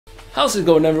How's it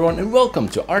going, everyone, and welcome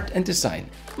to Art and Design.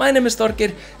 My name is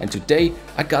Thorgeir, and today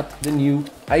I got the new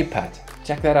iPad.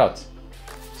 Check that out.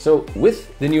 So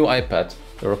with the new iPad,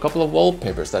 there are a couple of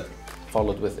wallpapers that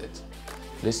followed with it.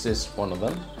 This is one of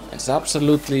them. It's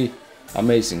absolutely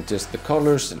amazing. Just the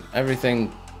colors and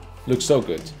everything looks so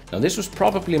good. Now this was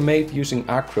probably made using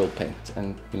acrylic paint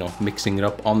and mixing it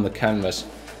up on the canvas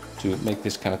to make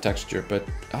this kind of texture. But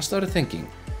I started thinking,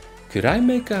 could I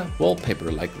make a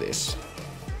wallpaper like this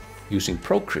using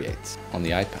Procreate on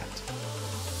the iPad?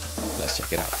 Let's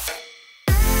check it out.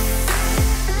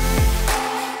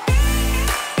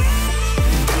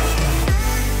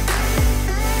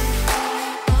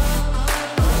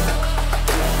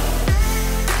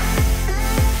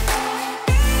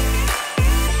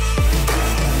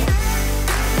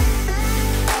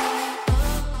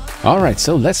 Alright,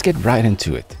 so let's get right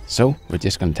into it. So we're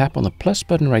just gonna tap on the plus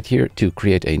button right here to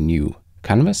create a new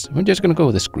canvas. We're just gonna go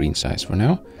with the screen size for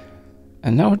now.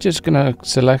 And now we're just gonna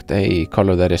select a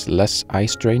color that is less eye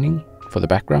straining for the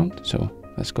background. So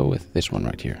let's go with this one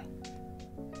right here.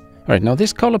 Alright, now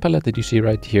this color palette that you see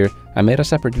right here, I made a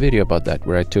separate video about that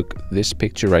where I took this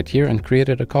picture right here and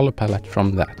created a color palette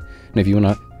from that. And if you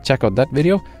wanna check out that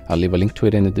video, I'll leave a link to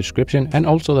it in the description, and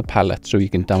also the palette, so you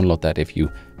can download that if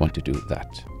you want to do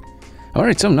that.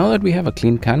 Alright, so now that we have a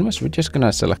clean canvas, we're just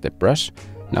gonna select a brush.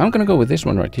 Now I'm gonna go with this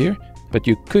one right here, but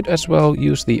you could as well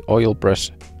use the oil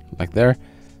brush like there,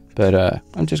 but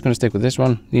I'm just gonna stick with this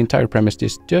one. The entire premise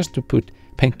is just to put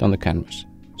paint on the canvas.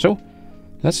 So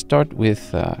let's start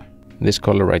with this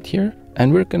color right here,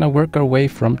 and we're gonna work our way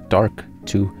from dark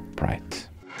to bright.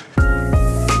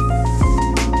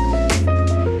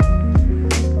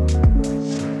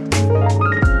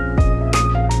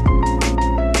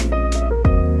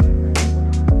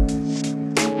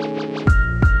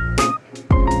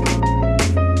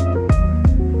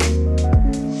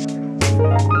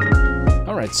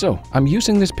 So I'm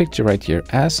using this picture right here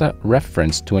as a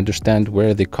reference to understand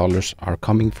where the colors are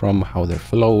coming from, how they're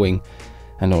flowing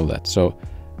and all that. So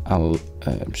I'll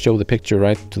show the picture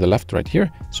right to the left right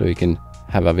here, so you can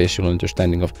have a visual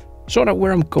understanding of sort of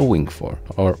where I'm going for,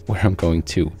 or where I'm going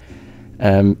to.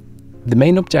 The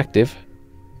main objective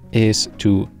is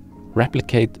to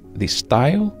replicate the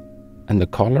style and the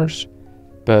colors,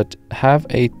 but have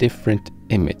a different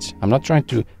image. I'm not trying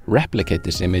to replicate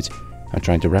this image, I'm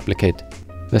trying to replicate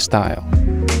the style.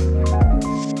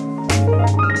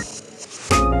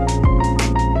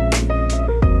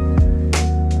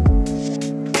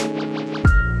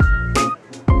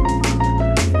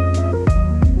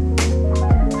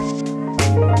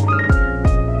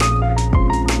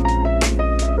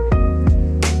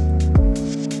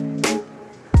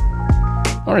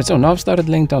 Alright, so now I've started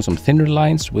laying down some thinner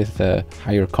lines with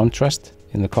higher contrast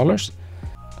in the colors.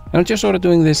 And I'm just sort of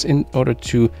doing this in order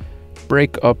to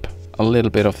break up a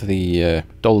little bit of the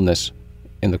dullness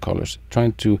in the colors,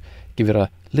 trying to give it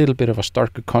a little bit of a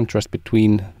starker contrast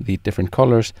between the different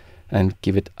colors and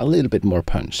give it a little bit more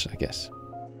punch, I guess.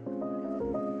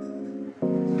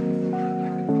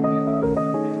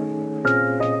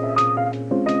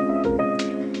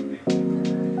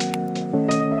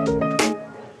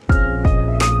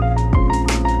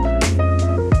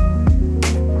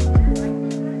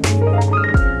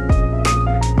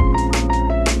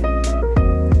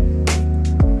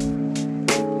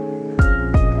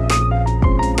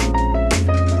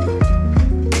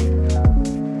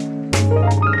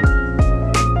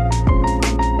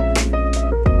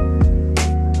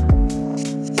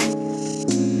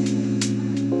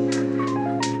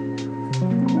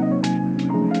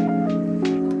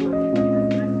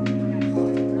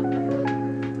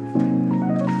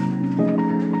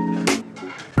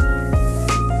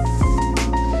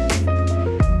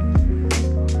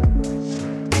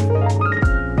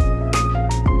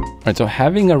 Right, so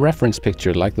having a reference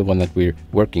picture like the one that we're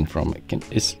working from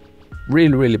is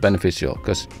really beneficial,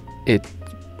 because it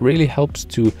really helps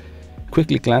to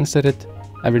quickly glance at it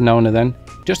every now and then,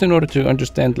 just in order to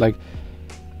understand like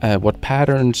what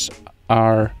patterns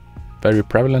are very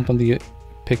prevalent on the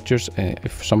pictures,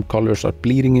 if some colors are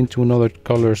bleeding into another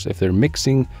colors, if they're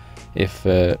mixing, if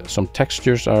some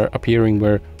textures are appearing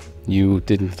where you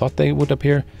didn't thought they would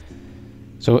appear.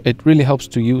 So it really helps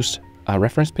to use a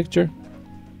reference picture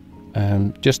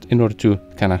just in order to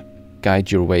kind of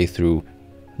guide your way through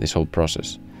this whole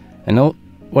process. And now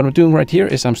what I'm doing right here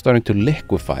is I'm starting to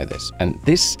liquefy this, and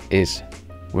this is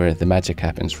where the magic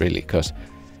happens really, because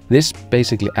this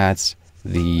basically adds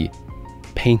the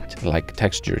paint-like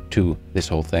texture to this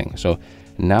whole thing. So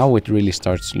now it really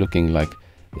starts looking like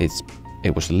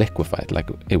it was liquefied, like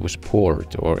it was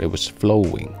poured or it was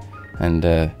flowing. And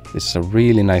this is a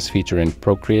really nice feature in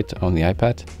Procreate on the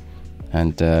iPad.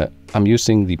 And I'm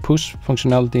using the push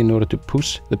functionality in order to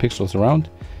push the pixels around.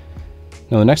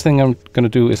 Now the next thing I'm going to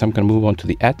do is I'm going to move on to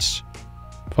the edge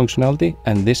functionality,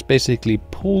 and this basically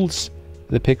pulls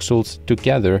the pixels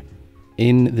together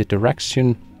in the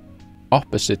direction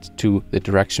opposite to the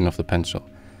direction of the pencil.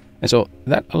 And so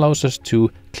that allows us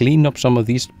to clean up some of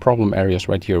these problem areas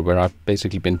right here where I've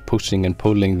basically been pushing and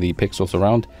pulling the pixels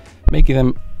around, making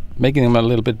them a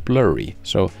little bit blurry.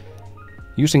 So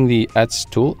using the edge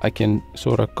tool, I can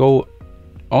sort of go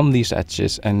on these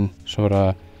edges and sort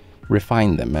of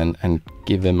refine them and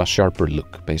give them a sharper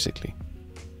look, basically.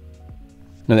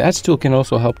 Now the edge tool can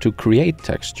also help to create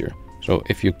texture. So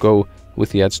if you go with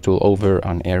the edge tool over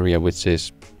an area which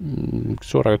is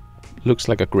sort of looks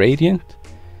like a gradient,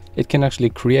 it can actually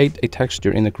create a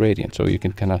texture in the gradient. So you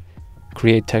can kind of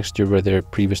create texture where there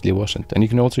previously wasn't. And you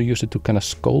can also use it to kind of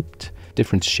sculpt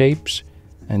different shapes.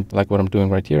 And like what I'm doing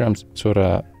right here, I'm sort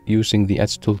of using the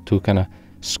edge tool to kind of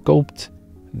sculpt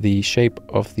the shape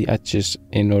of the edges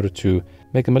in order to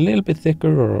make them a little bit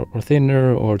thicker or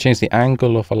thinner, or change the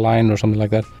angle of a line or something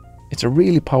like that. It's a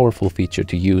really powerful feature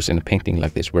to use in a painting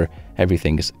like this, where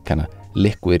everything is kind of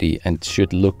liquidy and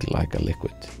should look like a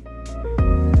liquid.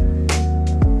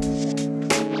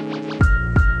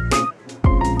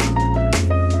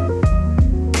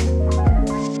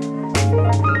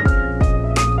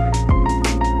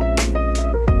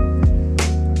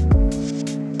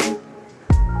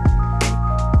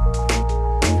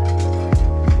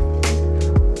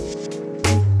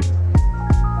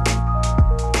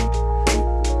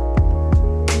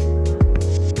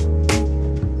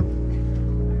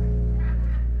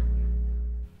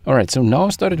 Alright, so now I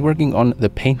started working on the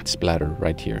paint splatter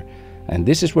right here. And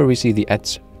this is where we see the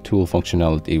edge tool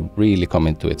functionality really come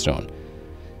into its own.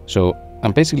 So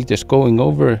I'm basically just going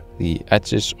over the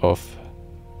edges of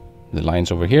the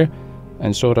lines over here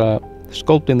and sort of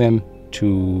sculpting them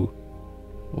to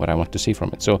what I want to see from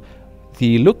it. So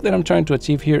the look that I'm trying to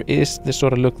achieve here is the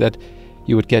sort of look that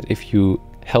you would get if you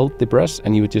held the brush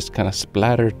and you would just kind of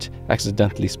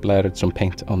accidentally splattered some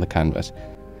paint on the canvas.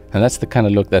 And that's the kind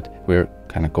of look that we're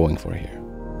kind of going for here.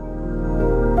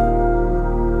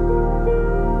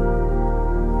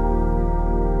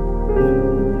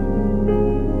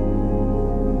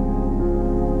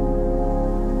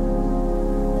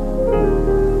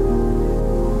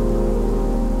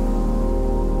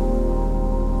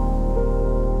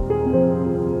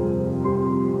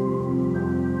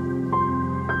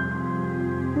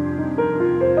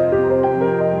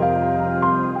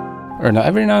 Now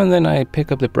every now and then I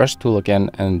pick up the brush tool again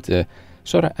and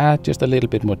sort of add just a little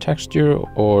bit more texture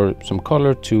or some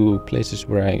color to places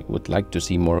where I would like to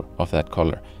see more of that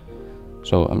color.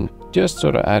 So I'm just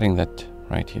sort of adding that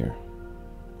right here.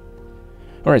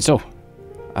 Alright, so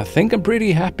I think I'm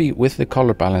pretty happy with the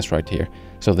color balance right here.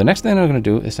 So the next thing I'm going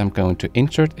to do is I'm going to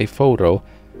insert a photo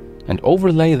and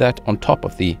overlay that on top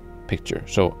of the picture.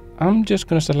 So I'm just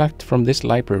going to select from this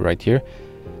library right here.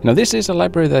 Now this is a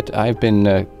library that I've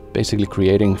been basically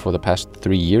creating for the past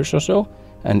 3 years or so,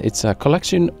 and it's a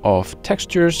collection of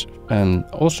textures and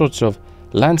all sorts of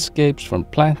landscapes from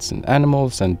plants and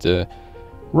animals and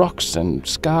rocks and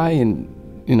sky and,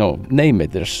 you know, name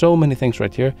it. There's so many things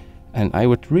right here, and I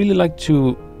would really like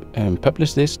to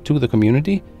publish this to the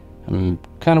community. I'm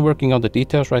kind of working on the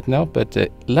details right now, but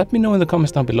let me know in the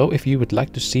comments down below if you would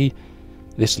like to see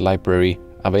this library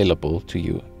available to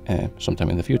you sometime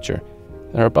in the future.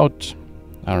 There are about,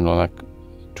 I don't know, like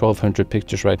 1,200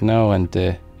 pictures right now, and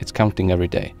it's counting every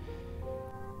day.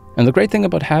 And the great thing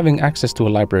about having access to a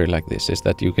library like this is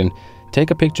that you can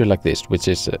take a picture like this, which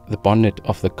is the bonnet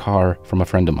of the car from a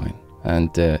friend of mine.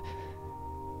 And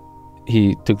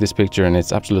he took this picture and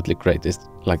it's absolutely great. It's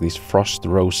like these frost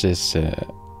roses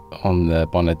on the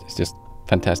bonnet. It's just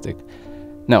fantastic.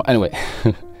 Now, anyway,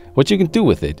 what you can do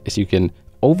with it is you can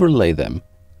overlay them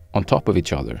on top of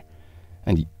each other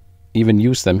and even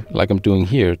use them, like I'm doing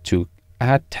here, to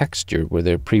add texture where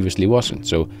there previously wasn't.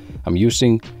 So I'm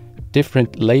using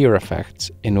different layer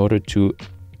effects in order to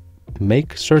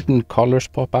make certain colors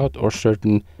pop out or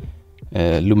certain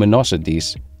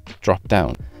luminosities drop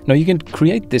down. Now you can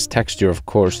create this texture, of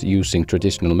course, using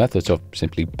traditional methods of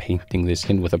simply painting this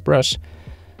in with a brush,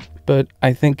 but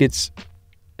I think it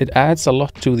adds a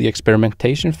lot to the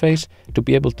experimentation phase to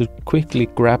be able to quickly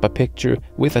grab a picture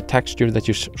with a texture that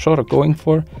you're sort of going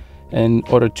for, in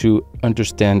order to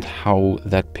understand how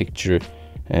that picture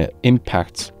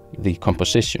impacts the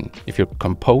composition. If you're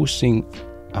composing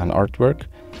an artwork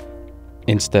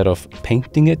instead of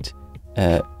painting it,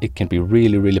 it can be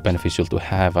really, really beneficial to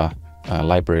have a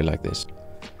library like this.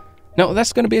 Now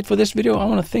that's going to be it for this video. I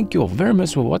want to thank you all very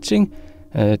much for watching.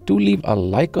 Do leave a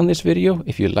like on this video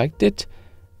if you liked it.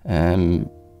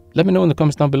 Let me know in the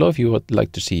comments down below if you would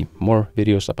like to see more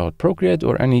videos about Procreate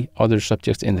or any other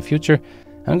subjects in the future.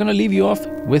 I'm gonna leave you off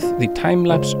with the time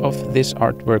lapse of this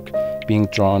artwork being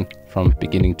drawn from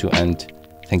beginning to end.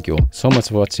 Thank you all so much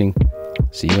for watching.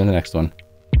 See you in the next one.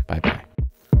 Bye bye.